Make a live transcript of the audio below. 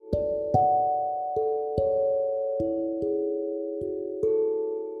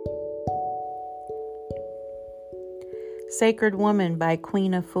Sacred Woman by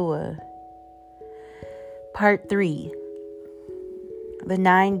Queen Afua. Part 3. The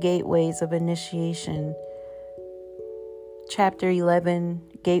 9 Gateways of Initiation. Chapter 11,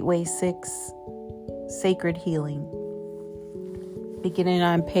 Gateway 6, Sacred Healing. Beginning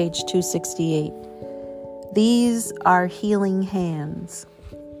on page 268. These are healing hands.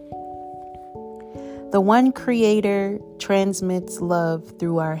 The one Creator transmits love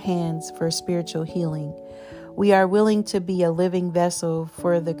through our hands for spiritual healing. We are willing to be a living vessel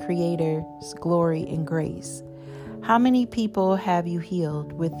for the Creator's glory and grace. How many people have you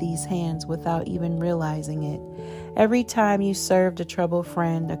healed with these hands without even realizing it? Every time you served a troubled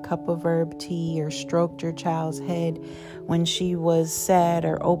friend a cup of herb tea, or stroked your child's head when she was sad,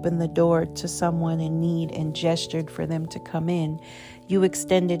 or opened the door to someone in need and gestured for them to come in, you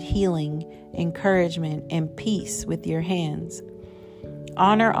extended healing, encouragement, and peace with your hands.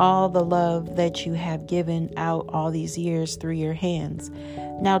 Honor all the love that you have given out all these years through your hands.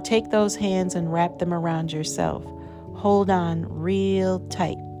 Now take those hands and wrap them around yourself. Hold on real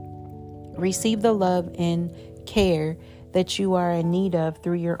tight. Receive the love and care that you are in need of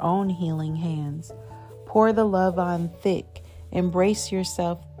through your own healing hands. Pour the love on thick. Embrace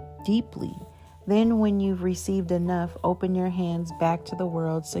yourself deeply. Then when you've received enough, open your hands back to the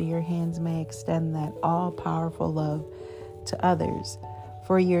world so your hands may extend that all-powerful love to others.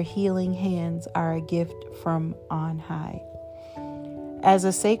 For your healing hands are a gift from on high. As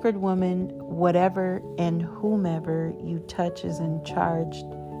a sacred woman, whatever and whomever you touch is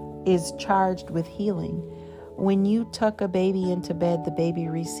charged with healing. When you tuck a baby into bed, the baby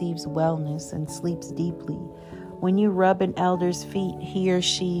receives wellness and sleeps deeply. When you rub an elder's feet, he or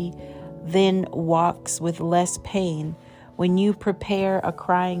she then walks with less pain. When you prepare a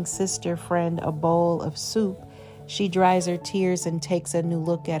crying sister friend a bowl of soup, she dries her tears and takes a new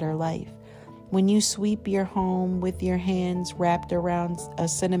look at her life. When you sweep your home with your hands wrapped around a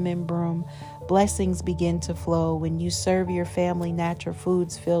cinnamon broom, blessings begin to flow. When you serve your family natural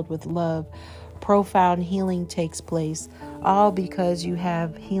foods filled with love, profound healing takes place, all because you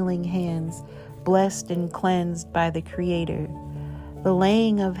have healing hands, blessed and cleansed by the Creator. The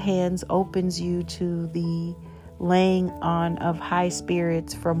laying of hands opens you to the laying on of high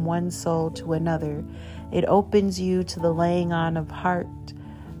spirits from one soul to another. It opens you to the laying on of heart,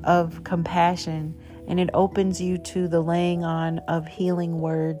 of compassion, and it opens you to the laying on of healing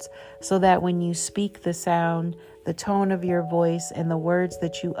words, so that when you speak, the sound, the tone of your voice, and the words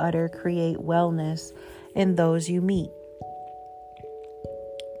that you utter create wellness in those you meet.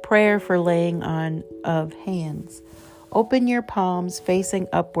 Prayer for laying on of hands. Open your palms facing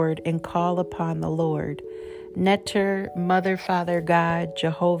upward and call upon the Lord. Neter, Mother, Father, God,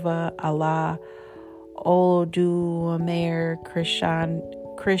 Jehovah, Allah, Oduamer,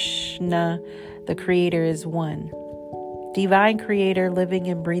 Krishna, the Creator is one. Divine Creator living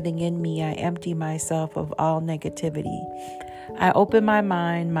and breathing in me, I empty myself of all negativity. I open my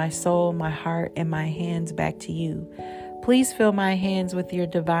mind, my soul, my heart, and my hands back to you. Please fill my hands with your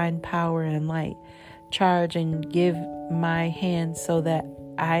divine power and light. Charge and give my hands so that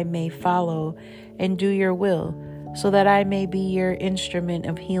I may follow and do your will, so that I may be your instrument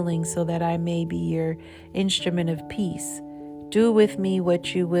of healing, so that I may be your instrument of peace. Do with me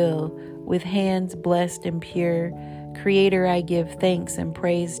what you will, with hands blessed and pure. Creator, I give thanks and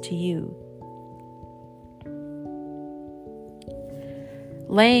praise to you.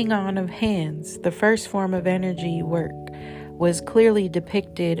 Laying on of hands, the first form of energy work, was clearly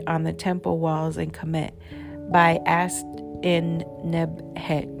depicted on the temple walls in Kemet by Ast and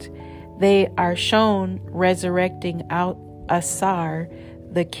Nebhet. They are shown resurrecting out Asar,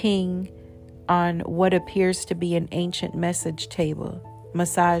 the king, on what appears to be an ancient massage table.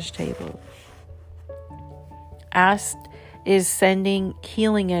 Ast is sending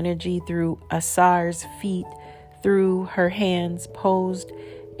healing energy through Asar's feet through her hands posed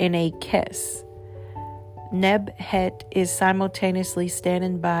in a kes. Nebhet is simultaneously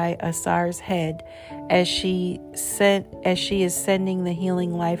standing by Asar's head as she is sending the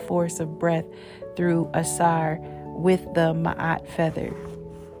healing life force of breath through Asar with the Ma'at feather.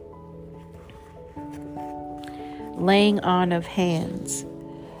 Laying on of hands.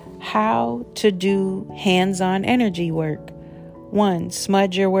 How to do hands-on energy work. 1.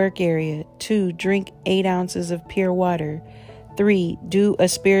 Smudge your work area. 2. Drink 8 ounces of pure water. 3. Do a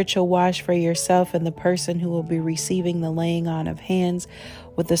spiritual wash for yourself and the person who will be receiving the laying on of hands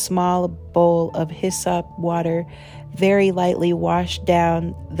with a small bowl of hyssop water. Very lightly wash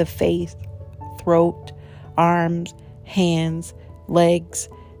down the face, throat, arms, hands, legs,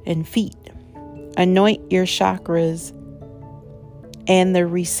 and feet. Anoint your chakras and the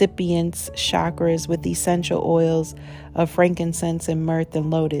recipient's chakras with essential oils of frankincense and myrrh and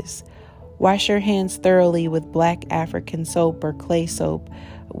lotus. Wash your hands thoroughly with black African soap or clay soap,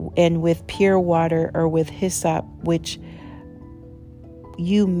 and with pure water or with hyssop, which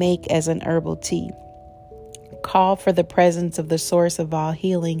you make as an herbal tea. Call for the presence of the source of all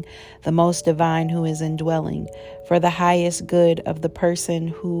healing, the most divine who is indwelling, for the highest good of the person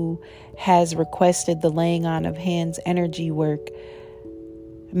who has requested the laying on of hands energy work.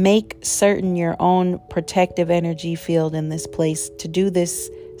 Make certain your own protective energy field in this place. To do this,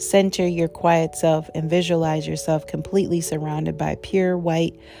 center your quiet self and visualize yourself completely surrounded by pure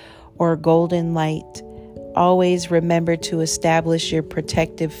white or golden light. Always remember to establish your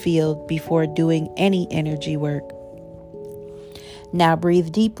protective field before doing any energy work. Now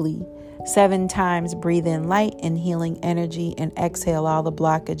breathe deeply. 7 times breathe in light and healing energy and exhale all the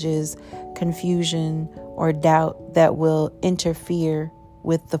blockages, confusion, or doubt that will interfere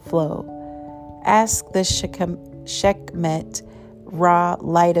with the flow. Ask the Sekhmet Ra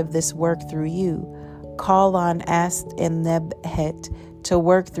light of this work through you. Call on Ast and Nebhet to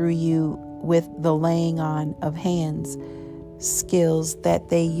work through you with the laying on of hands, skills that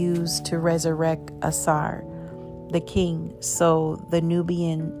they use to resurrect Asar, the king, so the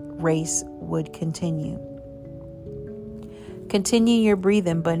Nubian race would continue. Continue your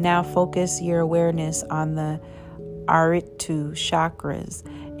breathing, but now focus your awareness on the Aritu chakras.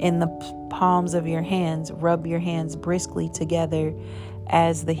 In the palms of your hands, rub your hands briskly together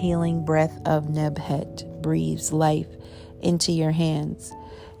as the healing breath of Nebhet breathes life into your hands.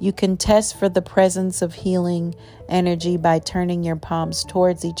 You can test for the presence of healing energy by turning your palms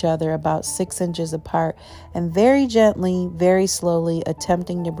towards each other about 6 inches apart and very gently, very slowly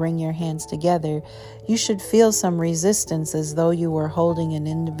attempting to bring your hands together. You should feel some resistance as though you were holding an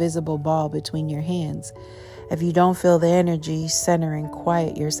invisible ball between your hands. If you don't feel the energy, center and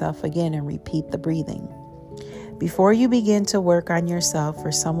quiet yourself again and repeat the breathing. Before you begin to work on yourself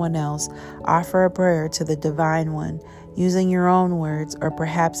or someone else, offer a prayer to the Divine One using your own words or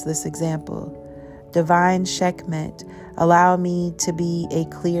perhaps this example. Divine Sekhmet, allow me to be a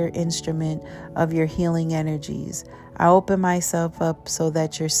clear instrument of your healing energies. I open myself up so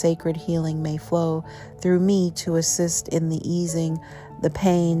that your sacred healing may flow through me to assist in the easing the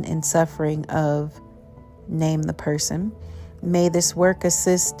pain and suffering of, name the person. May this work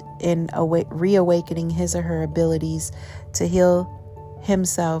assist in reawakening his or her abilities to heal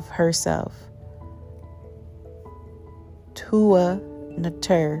himself, herself. Tua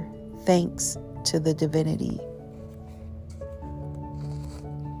Natur, thanks to the divinity.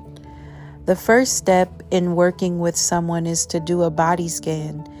 The first step in working with someone is to do a body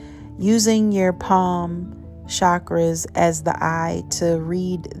scan, using your palm chakras as the eye to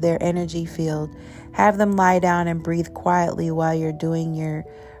read their energy field. Have them lie down and breathe quietly while you're doing your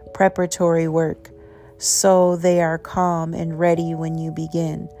preparatory work, so they are calm and ready when you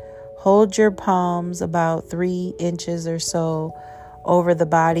begin. Hold your palms about 3 inches or so over the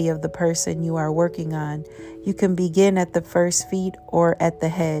body of the person you are working on. You can begin at the first feet or at the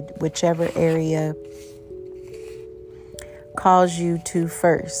head, whichever area calls you to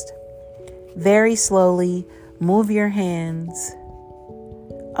first. Very slowly move your hands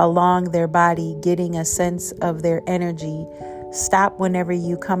along their body, getting a sense of their energy. Stop whenever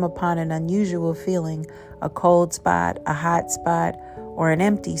you come upon an unusual feeling, a cold spot, a hot spot, or an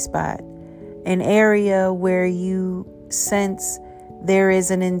empty spot, an area where you sense there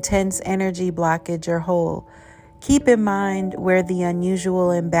is an intense energy blockage or hole. Keep in mind where the unusual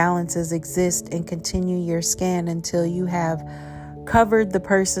imbalances exist and continue your scan until you have covered the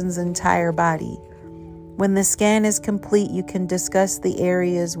person's entire body. When the scan is complete, you can discuss the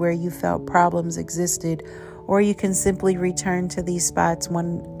areas where you felt problems existed, or you can simply return to these spots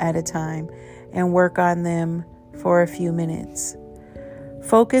one at a time and work on them for a few minutes.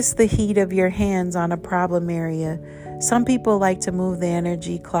 Focus the heat of your hands on a problem area. Some people like to move the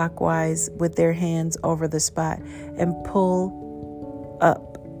energy clockwise with their hands over the spot and pull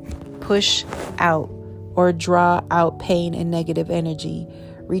up, push out, or draw out pain and negative energy,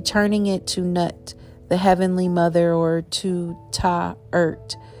 returning it to Nut, the Heavenly Mother, or to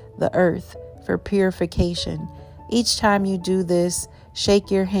Ta-Urt, the earth, for purification. Each time you do this,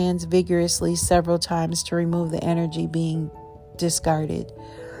 shake your hands vigorously several times to remove the energy being discarded.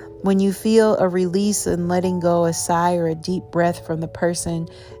 When you feel a release and letting go, a sigh or a deep breath from the person,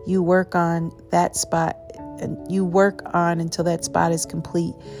 you work on that spot, and you work on until that spot is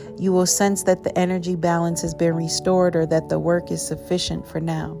complete. You will sense that the energy balance has been restored or that the work is sufficient for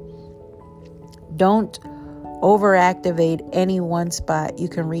now. Don't overactivate any one spot. You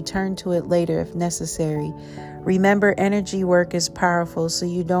can return to it later if necessary. Remember, energy work is powerful, so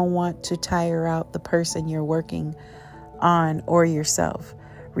you don't want to tire out the person you're working on or yourself.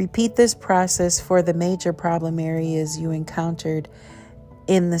 Repeat this process for the major problem areas you encountered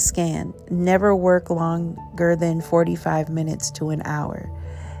in the scan. Never work longer than 45 minutes to an hour.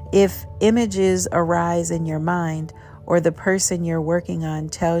 If images arise in your mind or the person you're working on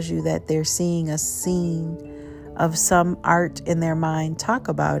tells you that they're seeing a scene of some art in their mind, talk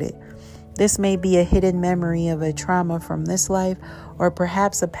about it. This may be a hidden memory of a trauma from this life, or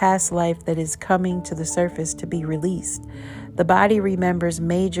perhaps a past life that is coming to the surface to be released. The body remembers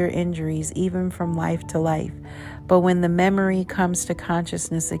major injuries even from life to life, but when the memory comes to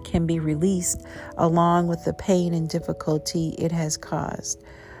consciousness, it can be released along with the pain and difficulty it has caused.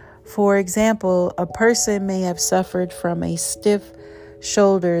 For example, a person may have suffered from a stiff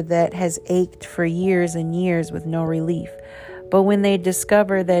shoulder that has ached for years and years with no relief. But when they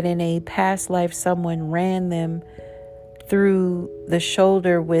discover that in a past life someone ran them through the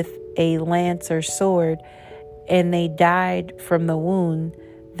shoulder with a lance or sword and they died from the wound,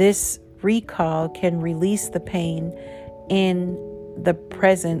 this recall can release the pain in the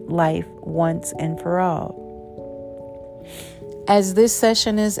present life once and for all. As this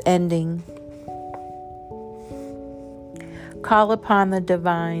session is ending, call upon the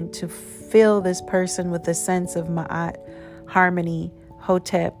divine to fill this person with a sense of Ma'at, Harmony,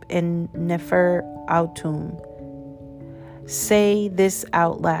 Hotep, and Nefer Autum. Say this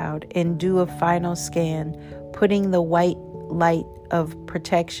out loud and do a final scan, putting the white light of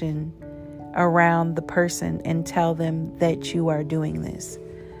protection around the person, and tell them that you are doing this.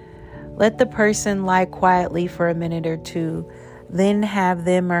 Let the person lie quietly for a minute or two, then have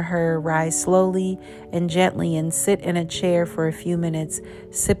them or her rise slowly and gently and sit in a chair for a few minutes,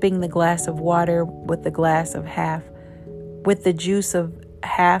 sipping the glass of water with the juice of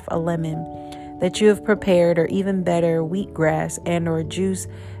half a lemon that you have prepared, or even better, wheatgrass and or juice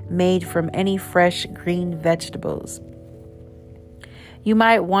made from any fresh green vegetables. You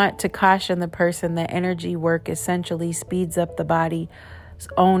might want to caution the person that energy work essentially speeds up the body's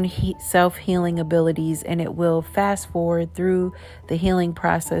own self-healing abilities, and it will fast forward through the healing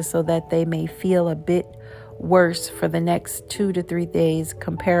process so that they may feel a bit worse for the next 2 to 3 days,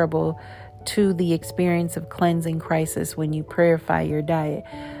 comparable to the experience of cleansing crisis when you purify your diet.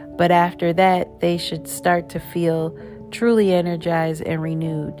 But after that, they should start to feel truly energized and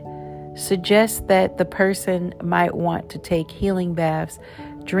renewed. Suggest that the person might want to take healing baths,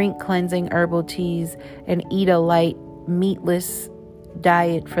 drink cleansing herbal teas, and eat a light, meatless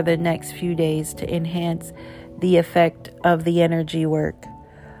diet for the next few days to enhance the effect of the energy work.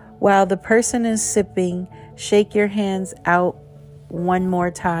 While the person is sipping, shake your hands out one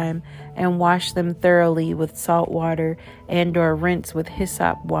more time and wash them thoroughly with salt water and or rinse with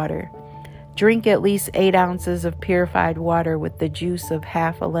hyssop water. Drink at least 8 ounces of purified water with the juice of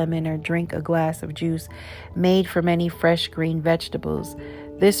half a lemon, or drink a glass of juice made from any fresh green vegetables.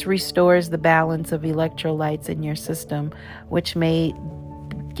 This restores the balance of electrolytes in your system, which may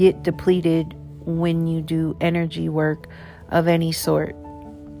get depleted when you do energy work of any sort.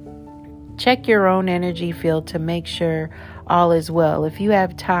 Check your own energy field to make sure all is well. If you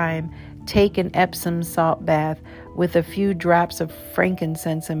have time, take an Epsom salt bath with a few drops of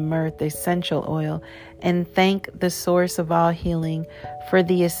frankincense and myrrh essential oil, and thank the source of all healing for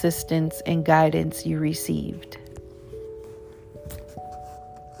the assistance and guidance you received.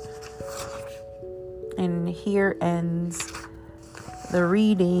 And here ends the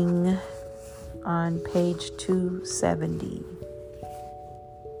reading on page 270.